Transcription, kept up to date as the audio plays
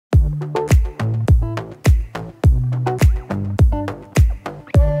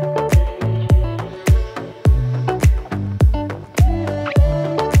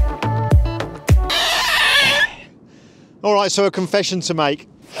Right, so a confession to make.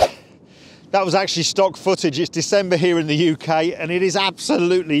 That was actually stock footage. It's December here in the UK and it is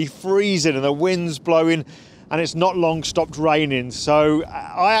absolutely freezing and the wind's blowing and it's not long stopped raining. So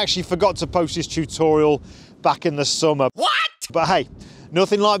I actually forgot to post this tutorial back in the summer. What? But hey,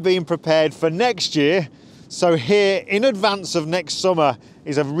 nothing like being prepared for next year. So here, in advance of next summer,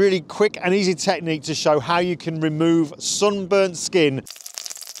 is a really quick and easy technique to show how you can remove sunburnt skin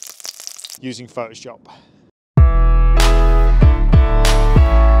using Photoshop.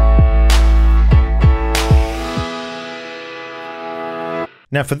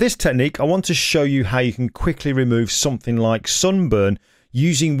 Now for this technique, I want to show you how you can quickly remove something like sunburn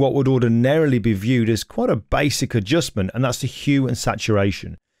using what would ordinarily be viewed as quite a basic adjustment, and that's the hue and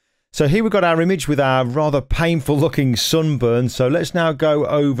saturation. So here we've got our image with our rather painful looking sunburn. So let's now go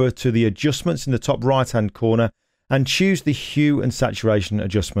over to the adjustments in the top right hand corner and choose the hue and saturation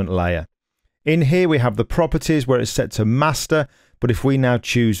adjustment layer. In here we have the properties where it's set to master, but if we now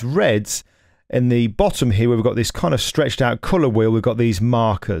choose reds, in the bottom here, we've got this kind of stretched out color wheel. We've got these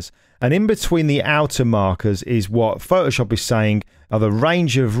markers, and in between the outer markers is what Photoshop is saying are the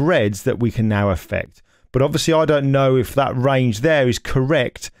range of reds that we can now affect. But obviously I don't know if that range there is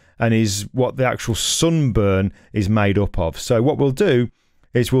correct and is what the actual sunburn is made up of. So what we'll do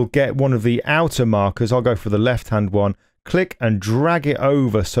is we'll get one of the outer markers. I'll go for the left hand one, click and drag it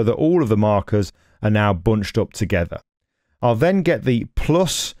over so that all of the markers are now bunched up together. I'll then get the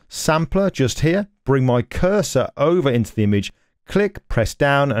plus sampler just here, bring my cursor over into the image, click, press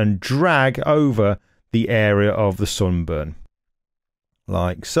down and drag over the area of the sunburn,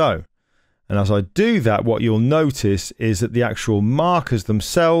 like so. And as I do that, what you'll notice is that the actual markers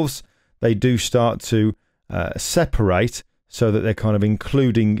themselves, they do start to separate so that they're kind of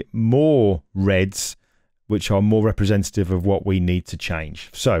including more reds, which are more representative of what we need to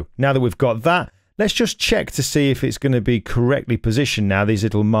change. So now that we've got that, let's just check to see if it's going to be correctly positioned now, these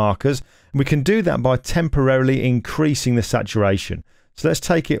little markers. And we can do that by temporarily increasing the saturation. So let's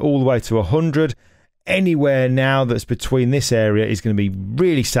take it all the way to 100. Anywhere now that's between this area is going to be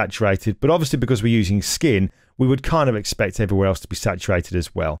really saturated. But obviously because we're using skin, we would kind of expect everywhere else to be saturated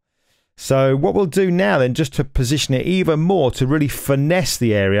as well. So what we'll do now then, just to position it even more, to really finesse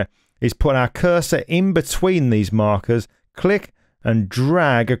the area, is put our cursor in between these markers, click and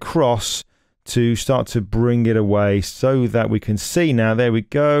drag across to start to bring it away so that we can see now, there we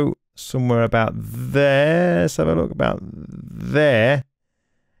go, somewhere about there. Let's have a look. About there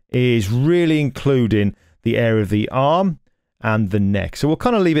is really including the area of the arm and the neck. So we'll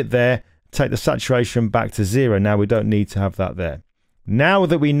kind of leave it there, take the saturation back to 0. Now we don't need to have that there. Now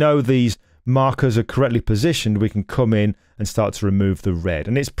that we know these markers are correctly positioned, we can come in and start to remove the red.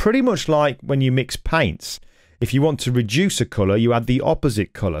 And it's pretty much like when you mix paints. If you want to reduce a colour, you add the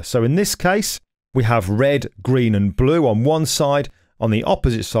opposite colour. So in this case, we have red, green and blue on one side. On the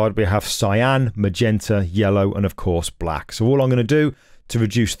opposite side, we have cyan, magenta, yellow and of course black. So all I'm going to do to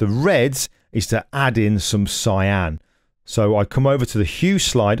reduce the reds is to add in some cyan. So I come over to the hue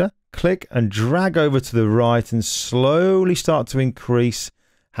slider, click and drag over to the right and slowly start to increase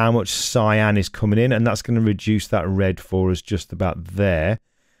how much cyan is coming in. And that's going to reduce that red for us just about there.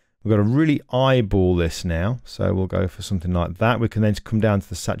 We've got to really eyeball this now, so we'll go for something like that. We can then come down to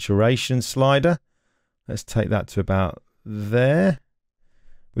the saturation slider. Let's take that to about there.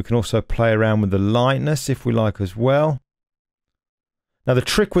 We can also play around with the lightness if we like as well. Now the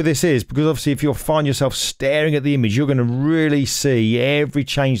trick with this is, because obviously if you find yourself staring at the image, you're going to really see every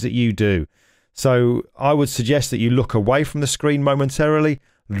change that you do. So I would suggest that you look away from the screen momentarily,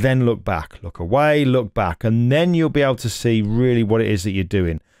 then look back. Look away, look back, and then you'll be able to see really what it is that you're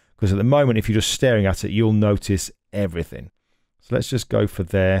doing. Because at the moment, if you're just staring at it, you'll notice everything. So let's just go for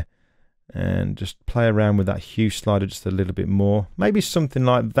there and just play around with that hue slider just a little bit more. Maybe something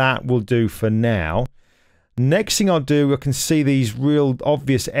like that will do for now. Next thing I'll do, I can see these real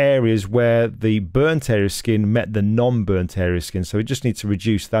obvious areas where the burnt area of skin met the non-burnt area of skin. So we just need to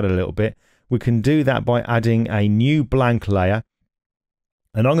reduce that a little bit. We can do that by adding a new blank layer.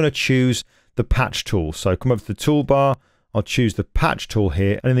 And I'm going to choose the patch tool. So come over to the toolbar. I'll choose the patch tool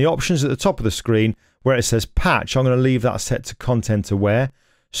here, and in the options at the top of the screen where it says patch, I'm going to leave that set to content aware,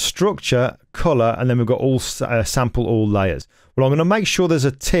 structure, color, and then we've got all sample all layers. Well, I'm going to make sure there's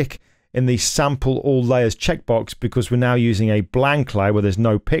a tick in the sample all layers checkbox because we're now using a blank layer where there's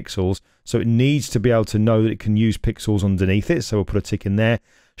no pixels, so it needs to be able to know that it can use pixels underneath it, so we'll put a tick in there.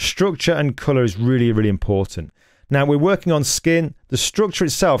 Structure and color is really, really important. Now we're working on skin. The structure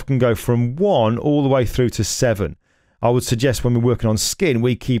itself can go from 1 all the way through to 7. I would suggest when we're working on skin,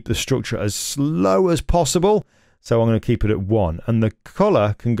 we keep the structure as slow as possible. So I'm going to keep it at 1. And the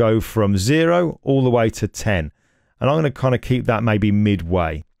color can go from 0 all the way to 10. and I'm going to kind of keep that maybe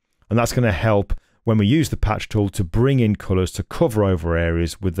midway, and that's going to help when we use the patch tool to bring in colours to cover over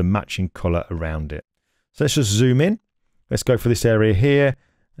areas with the matching colour around it. So let's just zoom in. Let's go for this area here,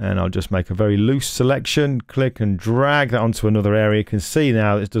 and I'll just make a very loose selection, click and drag that onto another area. You can see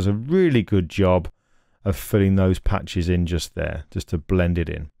now it does a really good job of filling those patches in just there, just to blend it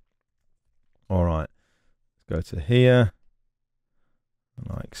in. All right, let's go to here,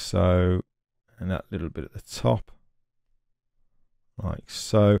 like so, and that little bit at the top, like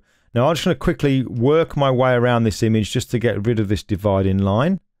so. Now I'm just going to quickly work my way around this image just to get rid of this dividing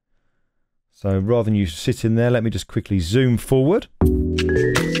line. So rather than you sit in there, let me just quickly zoom forward.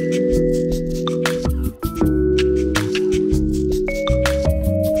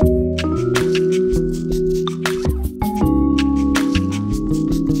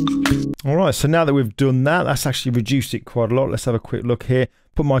 All right, so now that we've done that, that's actually reduced it quite a lot. Let's have a quick look here.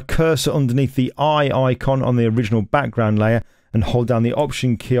 Put my cursor underneath the eye icon on the original background layer and hold down the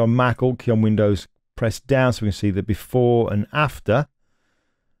Option key on Mac, Alt key on Windows, press down so we can see the before and after.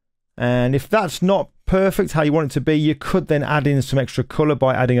 And if that's not perfect how you want it to be, you could then add in some extra color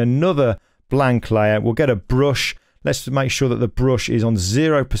by adding another blank layer. We'll get a brush. Let's make sure that the brush is on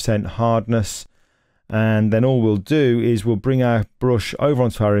 0% hardness. And then all we'll do is we'll bring our brush over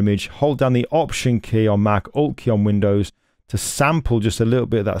onto our image, hold down the Option key on Mac, Alt key on Windows to sample just a little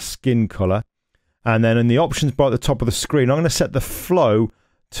bit of that skin color. And then in the options bar at the top of the screen, I'm going to set the flow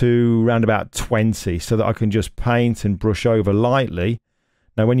to around about 20 so that I can just paint and brush over lightly.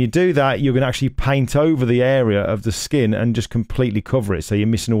 Now, when you do that, you're going to actually paint over the area of the skin and just completely cover it, so you're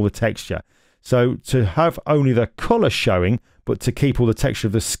missing all the texture. So to have only the color showing, but to keep all the texture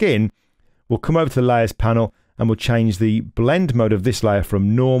of the skin, we'll come over to the Layers panel and we'll change the blend mode of this layer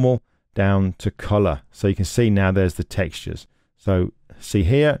from normal down to color. So you can see now there's the textures. So see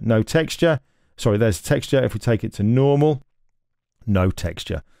here, no texture. Sorry, there's texture. If we take it to normal, no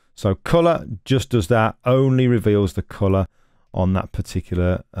texture. So color just does that, only reveals the color on that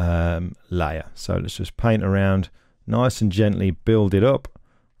particular layer. So let's just paint around nice and gently, build it up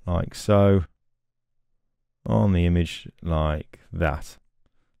like so on the image like that.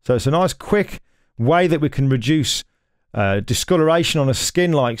 So it's a nice quick way that we can reduce discoloration on a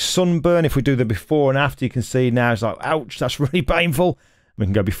skin like sunburn. If we do the before and after, you can see now it's like, ouch, that's really painful. We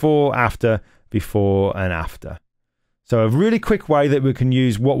can go before and after. So a really quick way that we can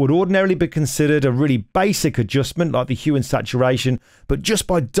use what would ordinarily be considered a really basic adjustment like the hue and saturation, but just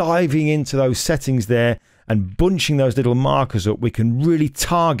by diving into those settings there and bunching those little markers up, we can really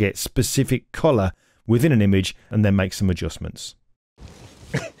target specific color within an image and then make some adjustments.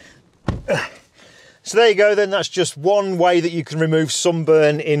 So there you go then, that's just one way that you can remove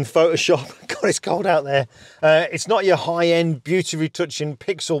sunburn in Photoshop. God, it's cold out there. It's not your high-end beauty retouching,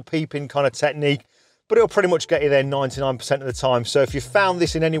 pixel peeping kind of technique, but it'll pretty much get you there 99% of the time. So if you found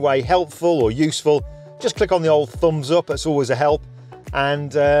this in any way helpful or useful, just click on the old thumbs up, that's always a help.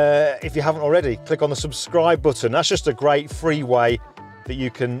 And if you haven't already, click on the subscribe button. That's just a great free way that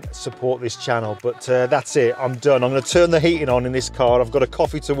you can support this channel. But that's it, I'm done. I'm going to turn the heating on in this car. I've got a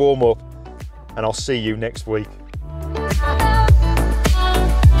coffee to warm up, and I'll see you next week.